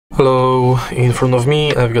Hello, in front of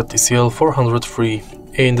me I've got TCL 403.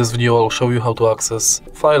 In this video I'll show you how to access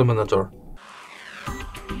File Manager.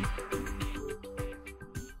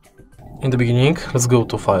 In the beginning, let's go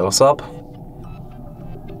to Files app.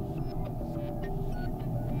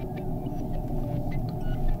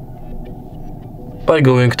 By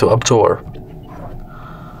going to App Drawer.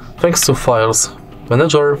 Thanks to Files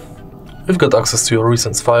Manager, we've got access to your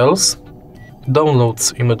recent files,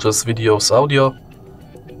 downloads, images, videos, audio,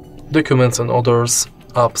 documents and others,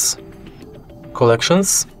 apps,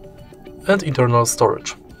 collections, and internal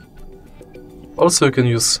storage. Also, you can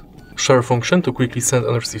use share function to quickly send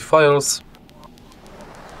and receive files,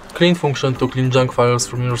 clean function to clean junk files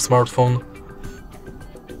from your smartphone,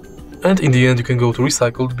 and in the end you can go to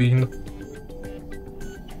recycled bin.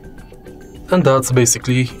 And that's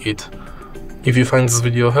basically it. If you find this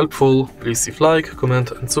video helpful, please leave like,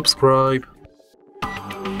 comment and subscribe.